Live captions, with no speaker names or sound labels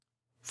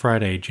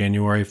Friday,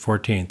 January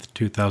 14th,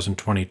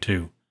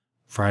 2022,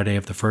 Friday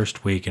of the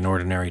first week in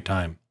Ordinary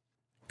Time.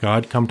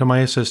 God, come to my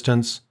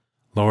assistance.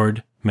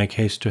 Lord, make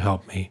haste to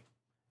help me.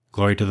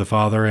 Glory to the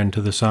Father, and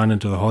to the Son, and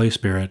to the Holy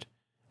Spirit,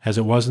 as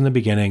it was in the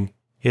beginning,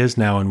 is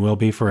now, and will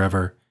be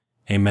forever.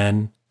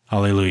 Amen.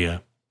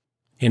 Alleluia.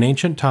 In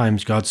ancient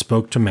times God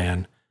spoke to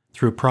man,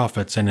 through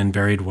prophets and in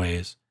varied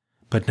ways,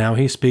 but now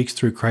he speaks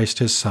through Christ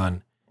his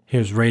Son,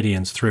 his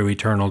radiance through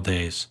eternal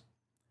days.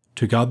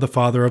 To God the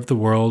Father of the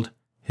world,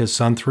 his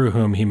Son through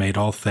whom he made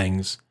all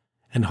things,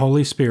 and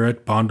Holy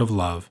Spirit, bond of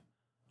love,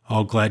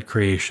 all glad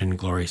creation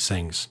glory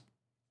sings.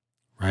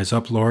 Rise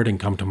up, Lord, and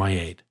come to my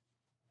aid.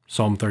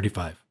 Psalm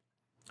 35.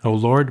 O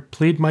Lord,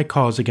 plead my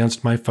cause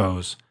against my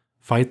foes.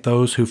 Fight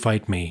those who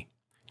fight me.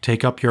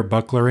 Take up your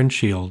buckler and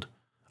shield.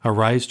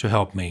 Arise to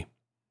help me.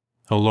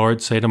 O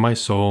Lord, say to my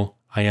soul,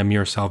 I am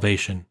your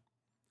salvation.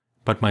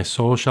 But my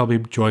soul shall be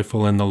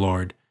joyful in the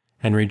Lord,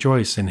 and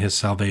rejoice in his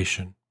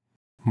salvation.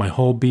 My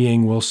whole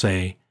being will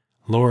say,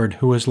 Lord,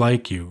 who is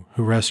like you,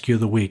 who rescue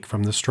the weak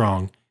from the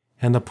strong,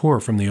 and the poor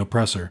from the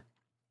oppressor?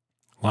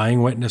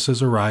 Lying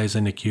witnesses arise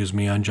and accuse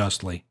me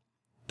unjustly.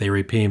 They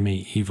repay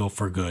me evil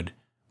for good.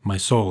 My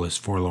soul is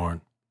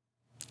forlorn.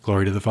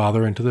 Glory to the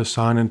Father, and to the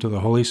Son, and to the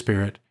Holy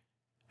Spirit,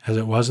 as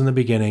it was in the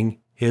beginning,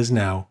 is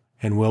now,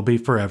 and will be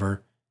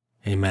forever.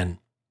 Amen.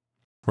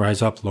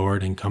 Rise up,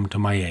 Lord, and come to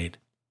my aid.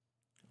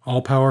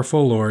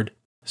 All-powerful Lord,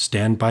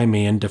 stand by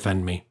me and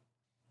defend me.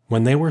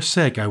 When they were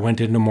sick, I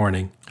went into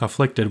mourning,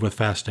 afflicted with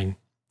fasting.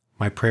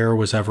 My prayer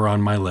was ever on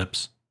my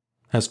lips.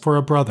 As for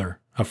a brother,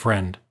 a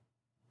friend,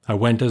 I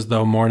went as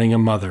though mourning a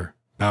mother,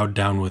 bowed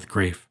down with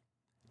grief.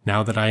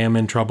 Now that I am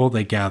in trouble,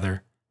 they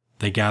gather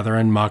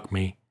and mock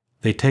me.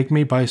 They take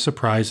me by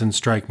surprise and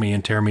strike me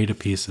and tear me to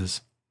pieces.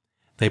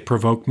 They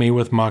provoke me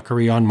with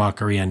mockery on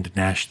mockery and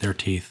gnash their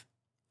teeth.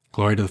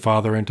 Glory to the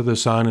Father, and to the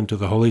Son, and to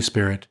the Holy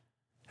Spirit,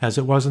 as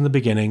it was in the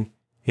beginning,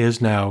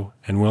 is now,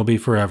 and will be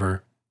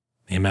forever.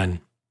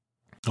 Amen.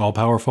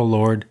 All-powerful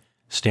Lord,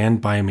 stand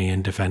by me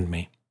and defend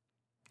me.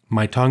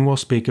 My tongue will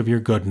speak of your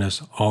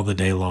goodness all the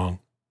day long.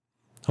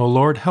 O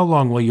Lord, how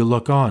long will you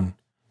look on?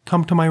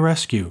 Come to my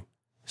rescue.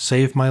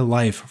 Save my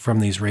life from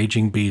these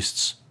raging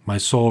beasts, my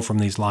soul from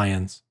these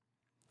lions.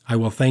 I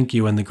will thank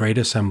you in the great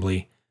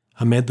assembly.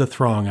 Amid the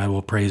throng I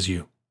will praise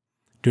you.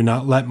 Do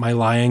not let my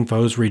lying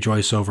foes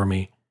rejoice over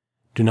me.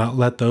 Do not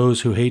let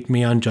those who hate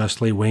me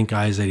unjustly wink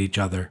eyes at each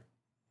other.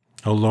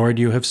 O Lord,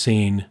 you have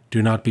seen.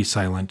 Do not be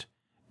silent.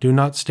 Do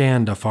not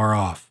stand afar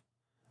off.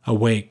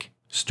 Awake,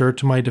 stir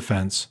to my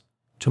defense,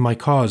 to my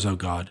cause, O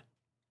God.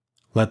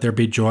 Let there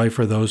be joy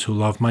for those who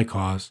love my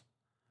cause.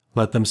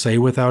 Let them say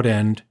without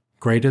end,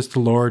 Great is the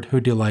Lord who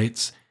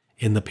delights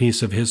in the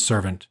peace of his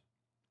servant.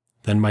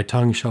 Then my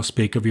tongue shall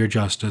speak of your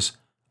justice,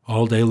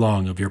 all day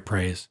long of your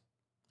praise.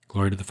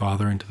 Glory to the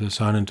Father, and to the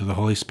Son, and to the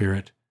Holy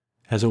Spirit,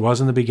 as it was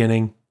in the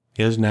beginning,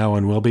 is now,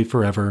 and will be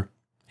forever.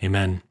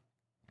 Amen.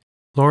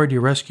 Lord,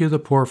 you rescue the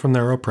poor from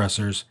their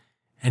oppressors,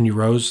 and you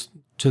rose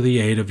to the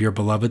aid of your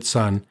beloved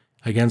Son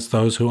against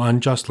those who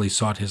unjustly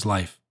sought his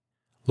life.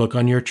 Look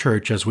on your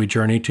church as we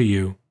journey to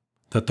you,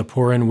 that the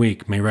poor and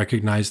weak may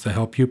recognize the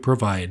help you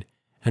provide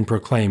and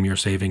proclaim your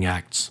saving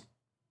acts.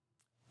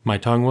 My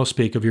tongue will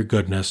speak of your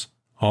goodness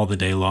all the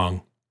day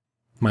long.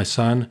 My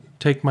son,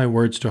 take my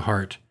words to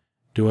heart.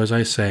 Do as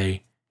I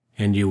say,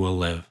 and you will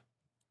live.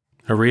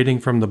 A reading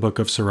from the book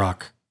of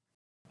Sirach.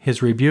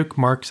 His rebuke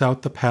marks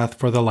out the path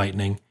for the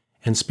lightning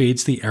and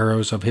speeds the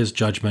arrows of his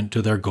judgment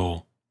to their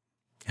goal.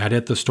 At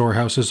it the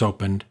storehouse is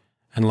opened,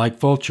 and like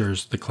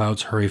vultures the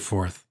clouds hurry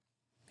forth.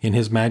 In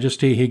his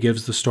majesty he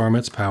gives the storm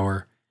its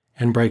power,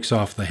 and breaks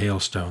off the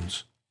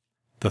hailstones.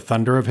 The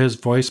thunder of his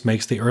voice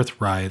makes the earth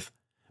writhe.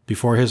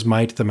 Before his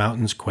might the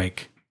mountains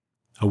quake.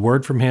 A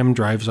word from him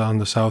drives on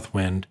the south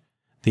wind,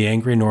 the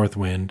angry north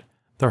wind,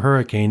 the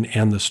hurricane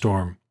and the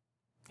storm.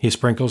 He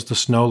sprinkles the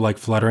snow like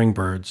fluttering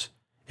birds.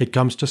 It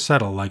comes to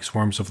settle like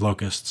swarms of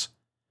locusts.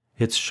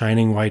 Its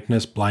shining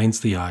whiteness blinds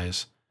the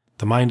eyes.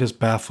 The mind is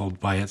baffled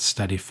by its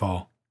steady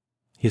fall.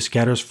 He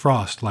scatters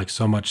frost like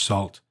so much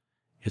salt.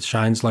 It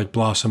shines like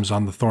blossoms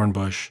on the thorn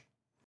bush.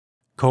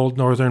 Cold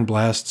northern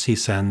blasts he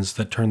sends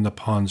that turn the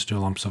ponds to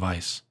lumps of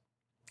ice.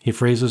 He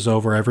freezes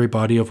over every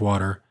body of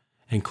water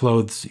and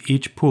clothes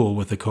each pool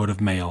with a coat of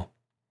mail.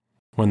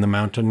 When the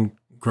mountain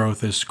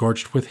growth is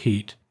scorched with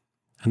heat,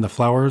 and the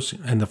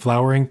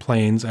flowering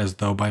plains as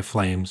though by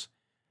flames,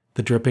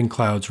 the dripping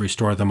clouds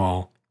restore them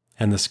all,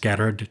 and the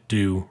scattered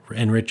dew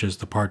enriches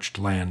the parched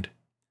land.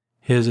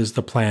 His is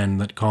the plan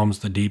that calms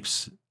the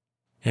deeps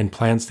and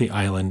plants the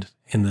island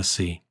in the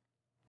sea.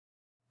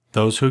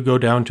 Those who go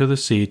down to the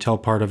sea tell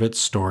part of its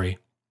story,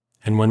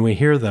 and when we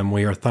hear them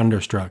we are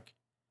thunderstruck.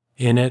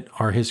 In it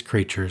are his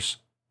creatures,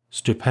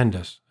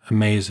 stupendous,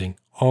 amazing,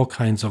 all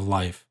kinds of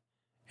life,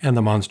 and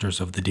the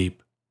monsters of the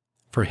deep.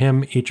 For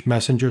him each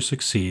messenger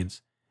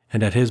succeeds,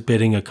 and at his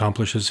bidding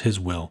accomplishes his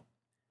will.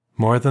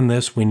 More than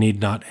this we need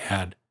not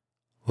add,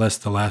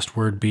 lest the last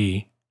word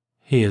be,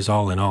 he is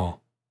all in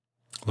all.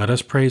 Let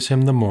us praise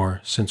him the more,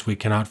 since we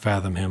cannot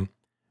fathom him,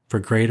 for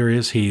greater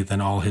is he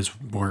than all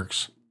his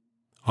works.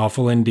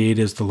 Awful indeed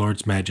is the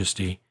Lord's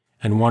majesty,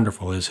 and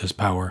wonderful is his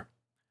power.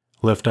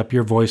 Lift up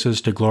your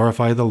voices to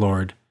glorify the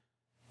Lord,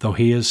 though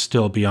he is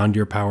still beyond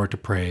your power to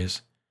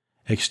praise.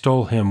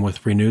 Extol him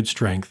with renewed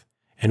strength,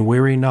 and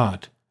weary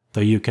not,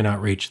 though you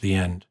cannot reach the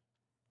end.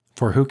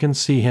 For who can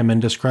see him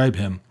and describe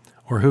him,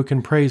 or who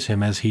can praise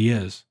him as he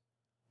is?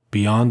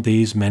 Beyond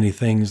these many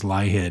things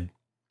lie hid.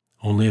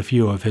 Only a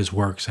few of his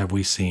works have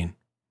we seen.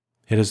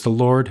 It is the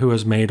Lord who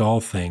has made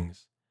all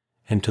things,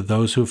 and to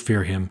those who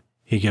fear him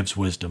he gives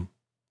wisdom.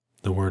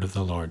 The word of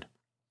the Lord.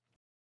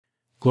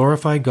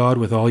 Glorify God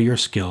with all your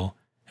skill,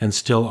 and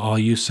still all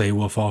you say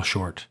will fall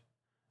short.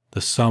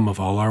 The sum of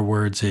all our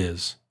words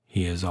is,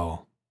 he is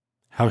all.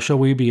 How shall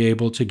we be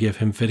able to give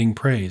him fitting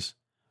praise?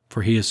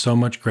 For he is so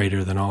much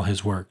greater than all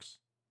his works.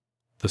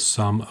 The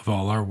sum of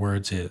all our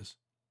words is,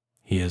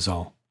 he is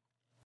all.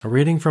 A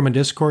reading from a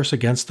discourse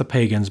against the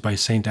pagans by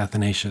St.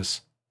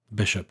 Athanasius,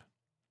 Bishop.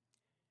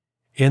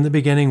 In the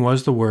beginning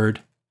was the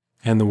Word,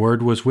 and the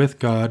Word was with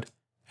God,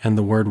 and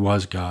the Word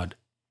was God.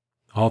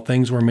 All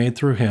things were made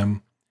through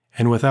him,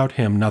 and without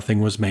him nothing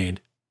was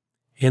made.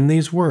 In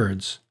these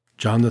words,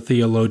 John the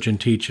theologian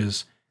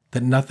teaches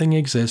that nothing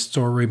exists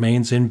or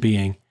remains in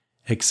being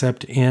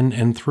except in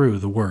and through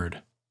the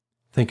Word.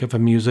 Think of a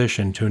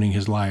musician tuning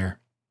his lyre.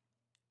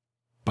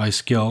 By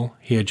skill,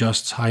 he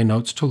adjusts high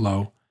notes to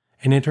low,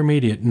 and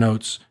intermediate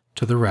notes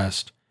to the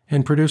rest,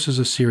 and produces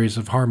a series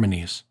of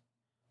harmonies.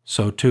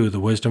 So too the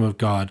wisdom of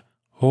God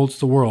holds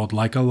the world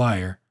like a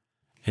lyre,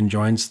 and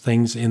joins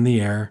things in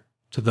the air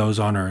to those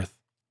on earth,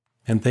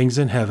 and things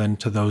in heaven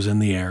to those in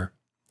the air,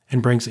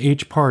 and brings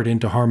each part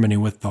into harmony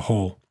with the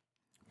whole.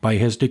 By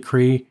his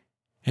decree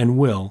and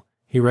will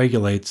he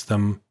regulates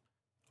them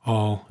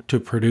all to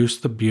produce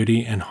the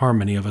beauty and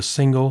harmony of a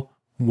single,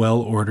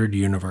 well-ordered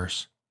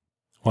universe.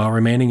 While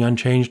remaining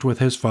unchanged with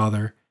his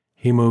Father,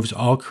 he moves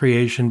all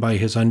creation by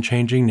his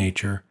unchanging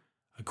nature,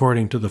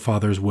 according to the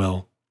Father's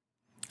will.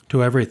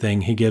 To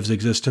everything he gives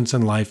existence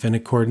and life in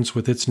accordance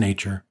with its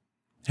nature,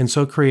 and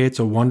so creates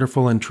a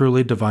wonderful and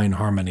truly divine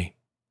harmony.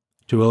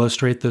 To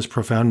illustrate this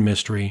profound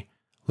mystery,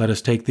 let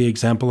us take the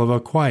example of a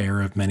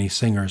choir of many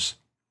singers.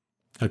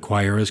 A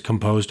choir is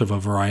composed of a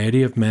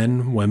variety of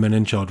men, women,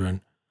 and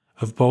children,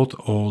 of both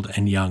old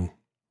and young.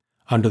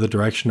 Under the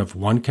direction of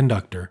one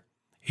conductor,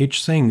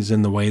 each sings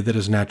in the way that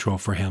is natural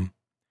for him.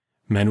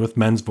 Men with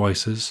men's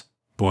voices,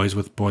 boys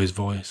with boys'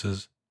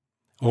 voices,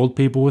 old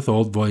people with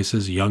old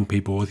voices, young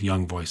people with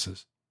young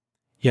voices.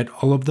 Yet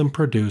all of them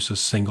produce a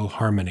single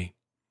harmony.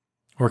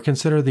 Or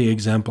consider the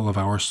example of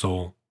our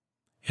soul.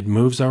 It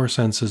moves our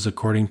senses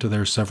according to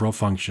their several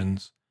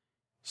functions,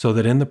 so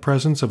that in the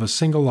presence of a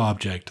single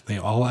object they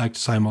all act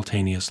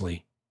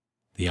simultaneously.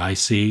 The eye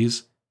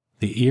sees,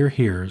 the ear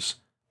hears,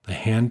 the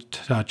hand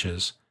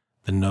touches,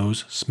 the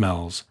nose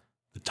smells,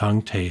 the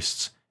tongue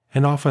tastes,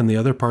 and often the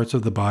other parts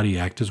of the body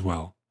act as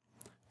well.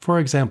 For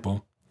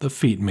example, the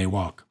feet may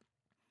walk.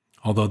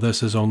 Although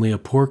this is only a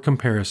poor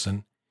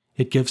comparison,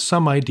 it gives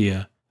some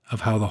idea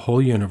of how the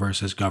whole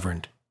universe is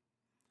governed.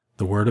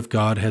 The Word of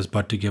God has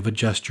but to give a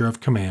gesture of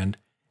command,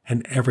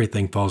 and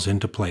everything falls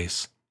into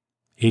place.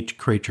 Each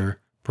creature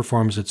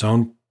performs its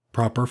own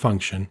proper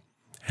function,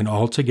 and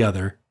all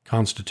together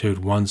constitute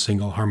one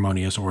single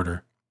harmonious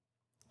order.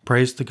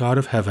 Praise the God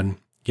of heaven,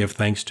 give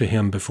thanks to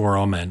him before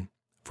all men,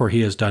 for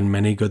he has done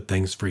many good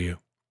things for you.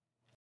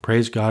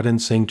 Praise God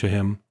and sing to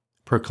him,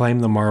 proclaim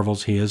the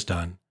marvels he has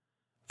done,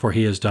 for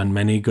he has done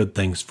many good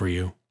things for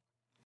you.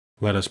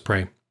 Let us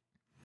pray.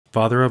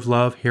 Father of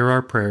love, hear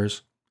our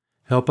prayers.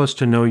 Help us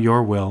to know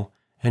your will,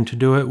 and to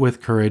do it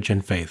with courage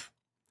and faith.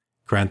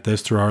 Grant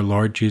this through our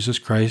Lord Jesus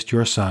Christ,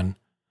 your Son,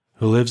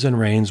 who lives and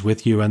reigns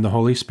with you and the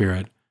Holy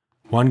Spirit,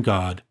 one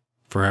God,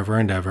 forever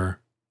and ever.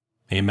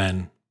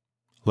 Amen.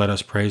 Let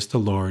us praise the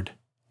Lord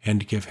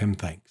and give him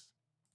thanks.